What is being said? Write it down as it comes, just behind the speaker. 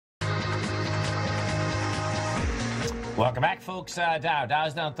Welcome back, folks.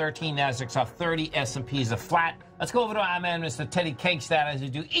 Dow's down 13, Nasdaq's off 30, S&P's are flat. Let's go over to our man, Mr. Teddy Kekstadt, as we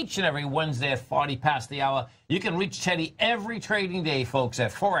do each and every Wednesday at 40 past the hour. You can reach Teddy every trading day, folks,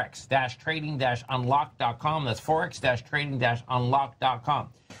 at forex-trading-unlocked.com. That's forex-trading-unlocked.com.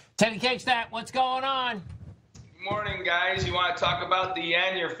 Teddy Kekstadt, what's going on? Good morning, guys. You want to talk about the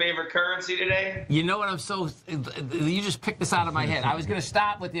yen, your favorite currency today? You know what? You just picked this out of my head. I was going to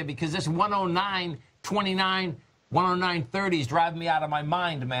stop with you because this 109.29, 109.30 is driving me out of my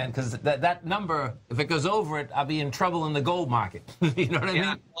mind, man, because that number, if it goes over it, I'll be in trouble in the gold market. You know what I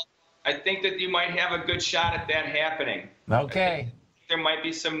mean? I think that you might have a good shot at that happening. Okay. There might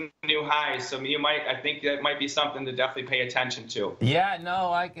be some new highs, so I think that might be something to definitely pay attention to. Yeah,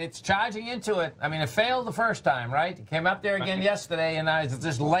 no, it's charging into it. I mean, it failed the first time, right? It came up there again yesterday, and it's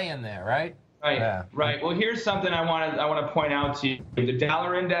just laying there, right? Right, yeah. Right. Well, here's something I want to point out to you. The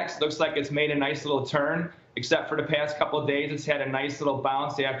dollar index looks like it's made a nice little turn. Except for the past couple of days, it's had a nice little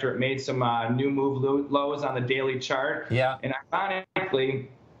bounce after it made some new move lows on the daily chart. Yeah. And ironically,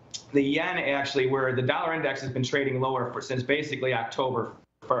 the yen actually, where the dollar index has been trading lower since basically October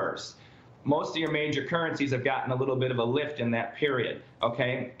 1st. Most of your major currencies have gotten a little bit of a lift in that period,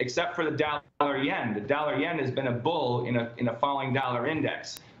 okay? Except for the dollar yen. The dollar yen has been a bull in a falling dollar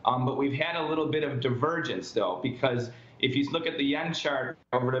index. But we've had a little bit of divergence, though, because if you look at the yen chart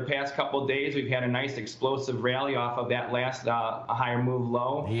over the past couple of days, we've had a nice explosive rally off of that last higher move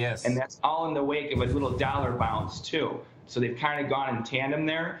low. Yes. And that's all in the wake of a little dollar bounce, too. So they've kind of gone in tandem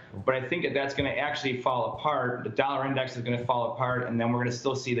there. But I think that that's going to actually fall apart. The dollar index is going to fall apart, and then we're going to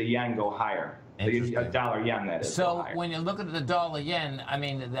still see the yen go higher. The dollar yen, that is. So when you look at the dollar yen, I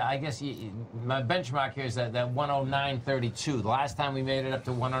mean, I guess my benchmark here is that 109.32. The last time we made it up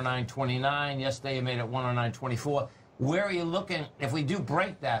to 109.29. Yesterday you made it 109.24. Where are you looking, if we do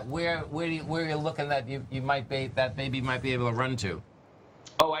break that, where are you looking that you might be able to run to?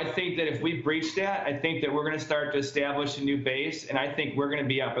 Oh, I think that if we breach that, I think that we're going to start to establish a new base, and I think we're going to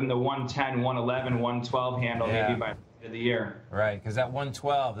be up in the 110, 111, 112 handle maybe by the end of the year. Right, because that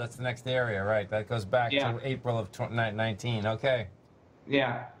 112, that's the next area, right? That goes back to April of 2019. Okay.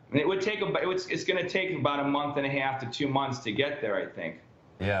 Yeah, and it would take it's going to take about a month and a half to 2 months to get there, I think.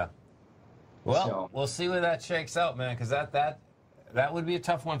 Yeah. Well, we'll see where that shakes out, man, because that would be a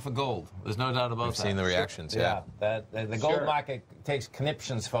tough one for gold. There's no doubt about that. We've seen the reactions, yeah. The gold market takes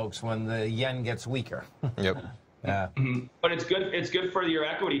conniptions, folks, when the yen gets weaker. Yep. Yeah. But it's good. It's good for your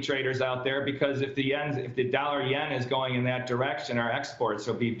equity traders out there because if the dollar yen is going in that direction, our exports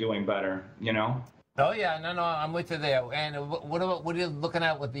will be doing better. You know. Oh yeah, no, I'm with you there. And what are you looking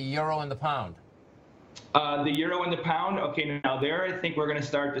at with the euro and the pound? The euro and the pound, okay, now there I think we're going to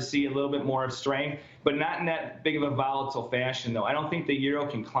start to see a little bit more of strength, but not in that big of a volatile fashion, though. I don't think the euro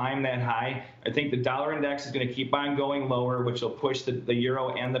can climb that high. I think the dollar index is going to keep on going lower, which will push the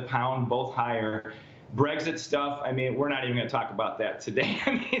euro and the pound both higher. Brexit stuff, I mean, we're not even going to talk about that today.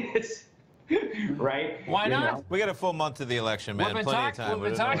 I mean, it's... right? Why not? You know? We got a full month to the election, man. Plenty of time.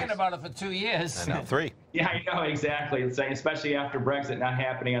 We've been talking about it for 2 years. I know, 3. Yeah, I know, exactly. It's like, especially after Brexit not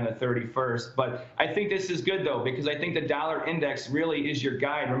happening on the 31st. But I think this is good, though, because I think the dollar index really is your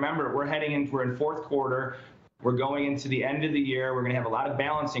guide. Remember, we're in fourth quarter. We're going into the end of the year. We're going to have a lot of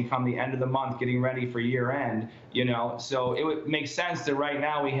balancing come the end of the month, getting ready for year end, you know. So it would make sense that right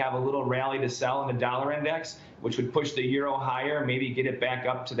now we have a little rally to sell in the dollar index, which would push the euro higher, maybe get it back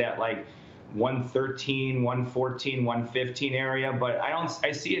up to that, like, 113, 114, 115 area, but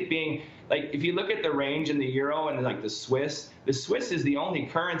I see it being, like, if you look at the range in the euro and like the Swiss is the only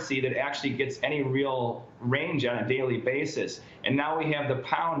currency that actually gets any real range on a daily basis. And now we have the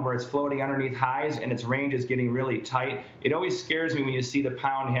pound where it's floating underneath highs and its range is getting really tight. It always scares me when you see the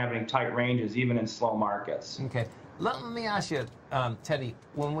pound having tight ranges, even in slow markets. Okay. Let me ask you, Teddy,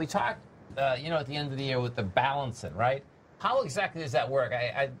 when we talk, you know, at the end of the year with the balancing, right? How exactly does that work?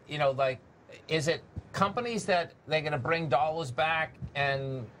 You know, like, is it companies that they're going to bring dollars back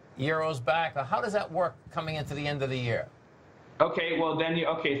and euros back? Or how does that work coming into the end of the year? Okay, well then,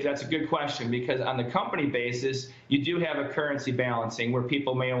 okay, that's a good question, because on the company basis, you do have a currency balancing where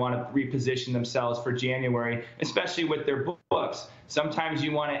people may want to reposition themselves for January, especially with their books. Sometimes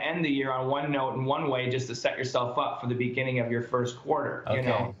you want to end the year on one note in one way just to set yourself up for the beginning of your first quarter. Okay. You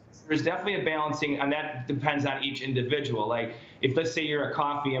know? There's definitely a balancing, and that depends on each individual. Like, if let's say you're a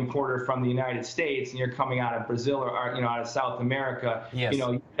coffee importer from the United States and you're coming out of Brazil or you know, out of South America, yes, you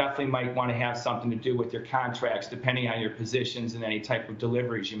know, you definitely might want to have something to do with your contracts, depending on your positions and any type of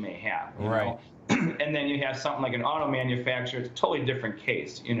deliveries you may have. You right. know? And then you have something like an auto manufacturer; it's a totally different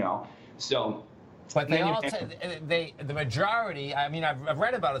case. You know, so. But they all the majority. I mean, I've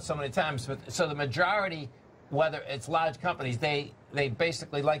read about it so many times. But so the majority whether it's large companies, they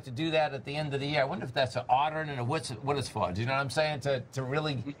basically like to do that at the end of the year. I wonder if that's an audit and what it's for. Do you know what I'm saying? To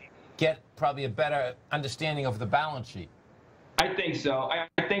really get probably a better understanding of the balance sheet. I think so. I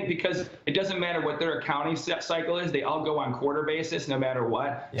think because it doesn't matter what their accounting cycle is, they all go on quarter basis no matter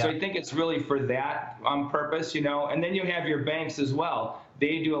what. Yeah. So I think it's really for that purpose, you know. And then you have your banks as well.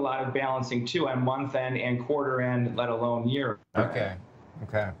 They do a lot of balancing too on month end and quarter end, let alone year. Okay.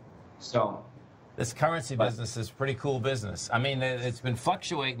 So this currency business is pretty cool business. I mean, it's been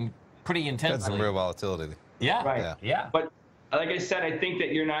fluctuating pretty intensely. Got some real volatility. Yeah. Right. Yeah. But like I said, I think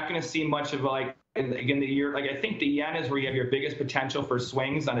that you're not going to see much of like in the year. Like I think the yen is where you have your biggest potential for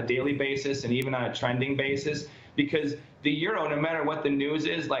swings on a daily basis and even on a trending basis, because the euro, no matter what the news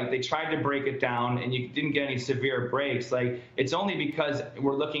is, like they tried to break it down and you didn't get any severe breaks. Like it's only because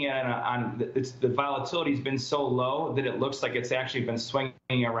we're looking at it the volatility's been so low that it looks like it's actually been swinging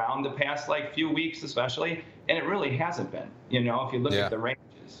around the past like few weeks, especially, and it really hasn't been. You know, if you look at the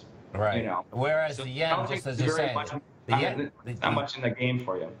ranges, right? You know, whereas the yen, just as you say. Not much in the game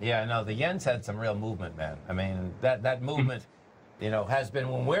for you. Yeah, no, the yen's had some real movement, man. I mean, that movement, you know, has been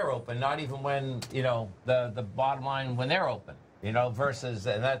when we're open, not even when, you know, the bottom line when they're open, you know, versus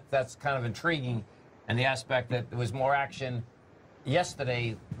that's kind of intriguing, and the aspect that there was more action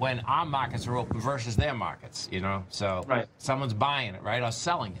yesterday when our markets are open versus their markets, you know. So someone's buying it, right, or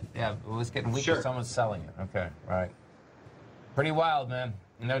selling it. Yeah, it was getting weaker. Someone's selling it. Okay, right. Pretty wild, man.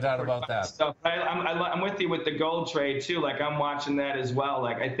 No doubt about that. So I'm with you with the gold trade too. Like I'm watching that as well.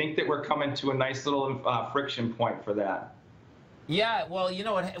 Like I think that we're coming to a nice little friction point for that. Yeah, well, you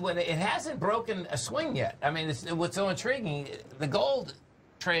know, it hasn't broken a swing yet. I mean, what's so intriguing, the gold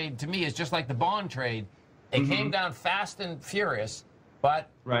trade to me is just like the bond trade. It came down fast and furious, but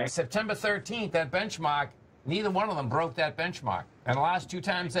September 13th, that benchmark, neither one of them broke that benchmark. And the last two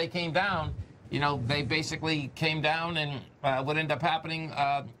times they came down, you know, they basically came down, and what ended up happening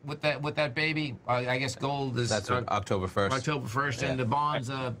with that baby, I guess gold is... That's October 1st. October 1st, and the bonds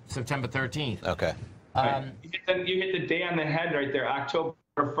September 13th. Okay. You hit the day on the head right there. October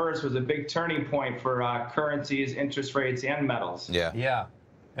 1st was a big turning point for currencies, interest rates, and metals. Yeah.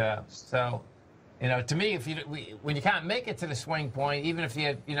 So, you know, to me, when you can't make it to the swing point, even if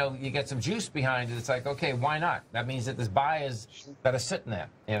you get some juice behind it, it's like, okay, why not? That means that there's buyers that are sitting there,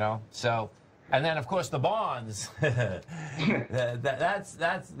 you know. So... And then, of course, the bonds. that's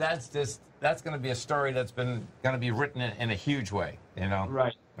going to be a story that's going to be written in a huge way, you know.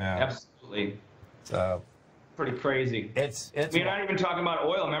 Right. Yeah. Absolutely. So. Pretty crazy. We're not even talking about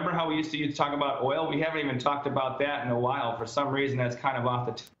oil. Remember how we used to talk about oil? We haven't even talked about that in a while. For some reason, that's kind of off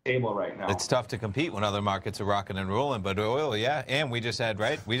the table right now. It's tough to compete when other markets are rocking and rolling, but oil, yeah. And we just had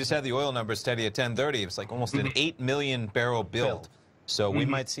the oil number steady at 1030. It's like almost an 8 million barrel build. So we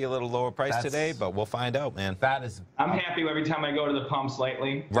might see a little lower price today, but we'll find out, man. I'm happy every time I go to the pumps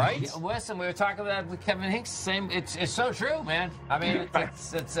lately. Right? Yeah, listen, we were talking about that with Kevin Hinks. It's so true, man. I mean,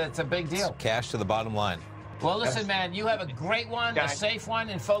 it's a big deal. It's cash to the bottom line. Well, listen, man, you have a great one, a safe one,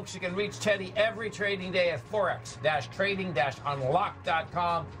 and folks, you can reach Teddy every trading day at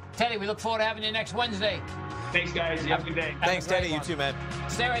forex-trading-unlock.com. Teddy, we look forward to having you next Wednesday. Thanks, guys. You have a good day. Thanks, Teddy. You too, man.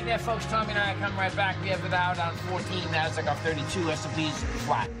 Stay right there, folks. Tommy and I come right back. We have the Dow down 14, NASDAQ up 32, S&P's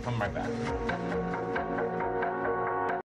flat. Come right back.